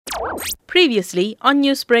Previously on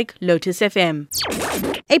Newsbreak, Lotus FM.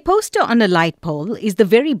 A poster on a light pole is the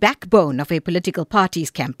very backbone of a political party's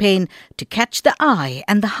campaign to catch the eye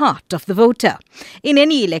and the heart of the voter. In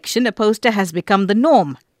any election, a poster has become the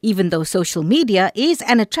norm, even though social media is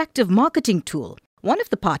an attractive marketing tool. One of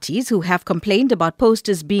the parties who have complained about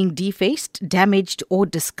posters being defaced, damaged or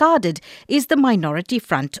discarded is the Minority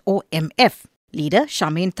Front, or MF. Leader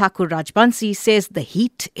Charmaine Thakur Rajbansi says the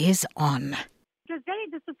heat is on. It was very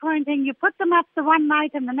disappointing. You put them up the one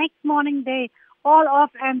night and the next morning they all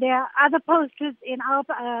off, and there are other posters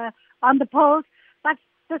on the poles. But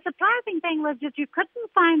the surprising thing was that you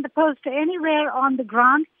couldn't find the poster anywhere on the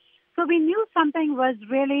ground. So we knew something was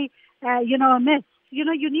really, amiss. You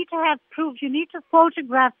need to have proof. You need to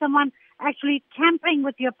photograph someone actually tampering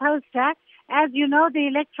with your poster. As you know, the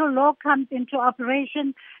electoral law comes into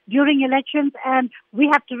operation during elections, and we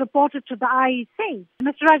have to report it to the IEC.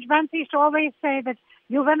 Mr. Rajbansi used to always say that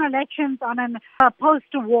you win elections on a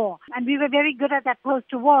poster war, and we were very good at that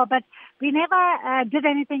poster war, but we never did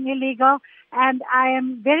anything illegal, and I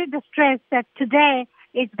am very distressed that today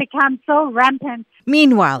it's become so rampant.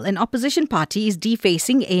 Meanwhile, an opposition party is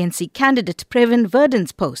defacing ANC candidate Previn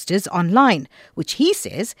Verdon's posters online, which he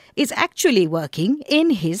says is actually working in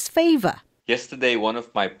his favour. Yesterday, one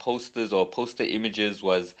of my posters or poster images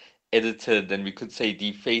was edited and we could say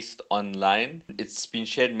defaced online. It's been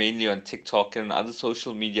shared mainly on TikTok and other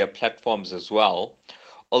social media platforms as well.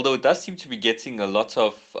 Although it does seem to be getting a lot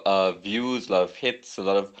of views, a lot of hits, a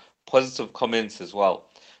lot of positive comments as well.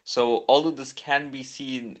 So although this can be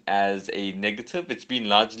seen as a negative, it's been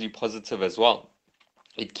largely positive as well.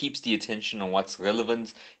 It keeps the attention on what's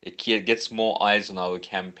relevant. It gets more eyes on our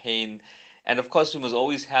campaign. And of course, we must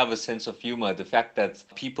always have a sense of humor. The fact that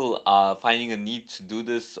people are finding a need to do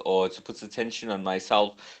this or to put attention on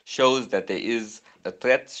myself shows that there is a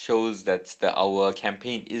threat, shows that our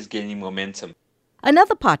campaign is gaining momentum.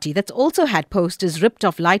 Another party that's also had posters ripped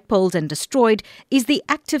off light poles and destroyed is the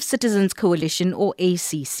Active Citizens Coalition, or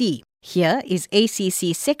ACC. Here is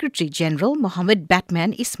ACC Secretary General Mohammed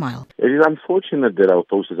Batman Ismail. It is unfortunate that our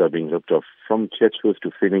posters are being ripped off from Chatsworth to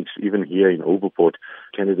Phoenix, even here in Overport.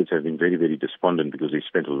 Candidates have been very, very despondent because they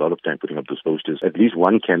spent a lot of time putting up those posters. At least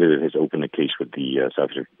one candidate has opened a case with the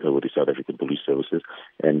South African Police Services,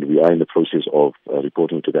 and we are in the process of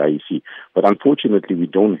reporting to the IEC. But unfortunately, we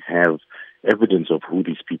don't have evidence of who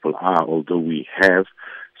these people are, although we have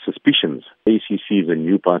suspicions. ACC is a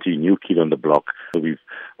new party, new kid on the block. We've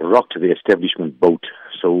rocked the establishment boat.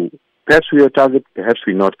 So perhaps we are a target, perhaps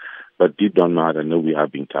we're not, but deep down my heart, I know we are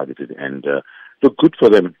being targeted. And look, good for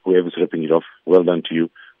them, whoever's ripping it off. Well done to you.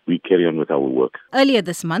 We carry on with our work. Earlier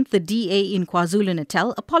this month, the DA in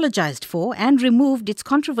KwaZulu-Natal apologized for and removed its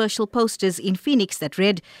controversial posters in Phoenix that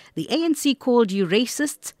read, "The ANC called you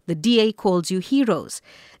racists, the DA calls you heroes."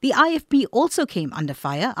 The IFP also came under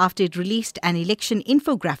fire after it released an election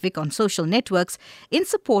infographic on social networks in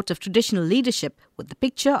support of traditional leadership with the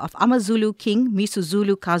picture of AmaZulu King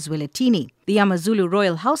Misuzulu Kazweletini. The AmaZulu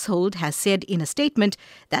royal household has said in a statement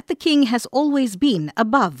that the king has always been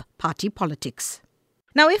above party politics.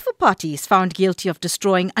 Now, if a party is found guilty of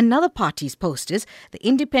destroying another party's posters, the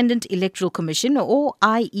Independent Electoral Commission, or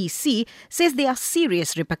IEC, says there are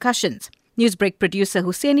serious repercussions. Newsbreak producer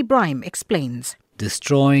Hussein Ibrahim explains.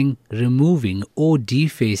 Destroying, removing or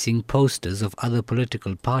defacing posters of other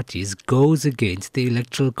political parties goes against the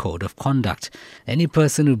Electoral Code of Conduct. Any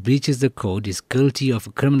person who breaches the code is guilty of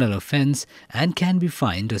a criminal offence and can be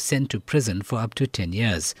fined or sent to prison for up to 10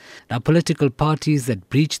 years. Now, political parties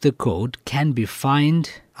that breach the code can be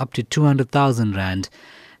fined up to 200,000 rand,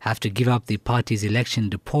 have to give up the party's election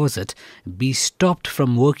deposit, be stopped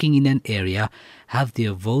from working in an area, have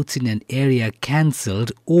their votes in an area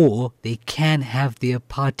cancelled, or they can have their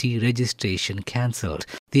party registration cancelled.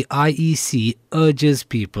 The IEC urges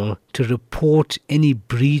people to report any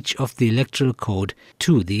breach of the electoral code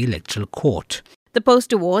to the electoral court. The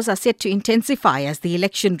poster wars are set to intensify as the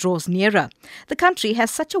election draws nearer. The country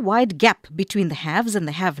has such a wide gap between the haves and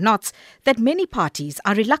the have-nots that many parties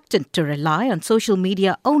are reluctant to rely on social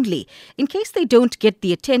media only in case they don't get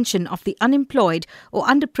the attention of the unemployed or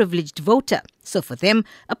underprivileged voter. So for them,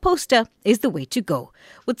 a poster is the way to go.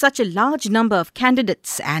 With such a large number of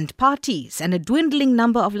candidates and parties and a dwindling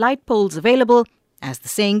number of light poles available, as the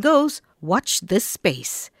saying goes, watch this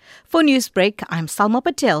space. For Newsbreak, I'm Salma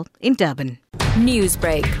Patel in Durban.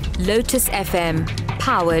 Newsbreak, Lotus FM,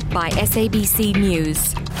 powered by SABC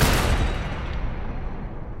News.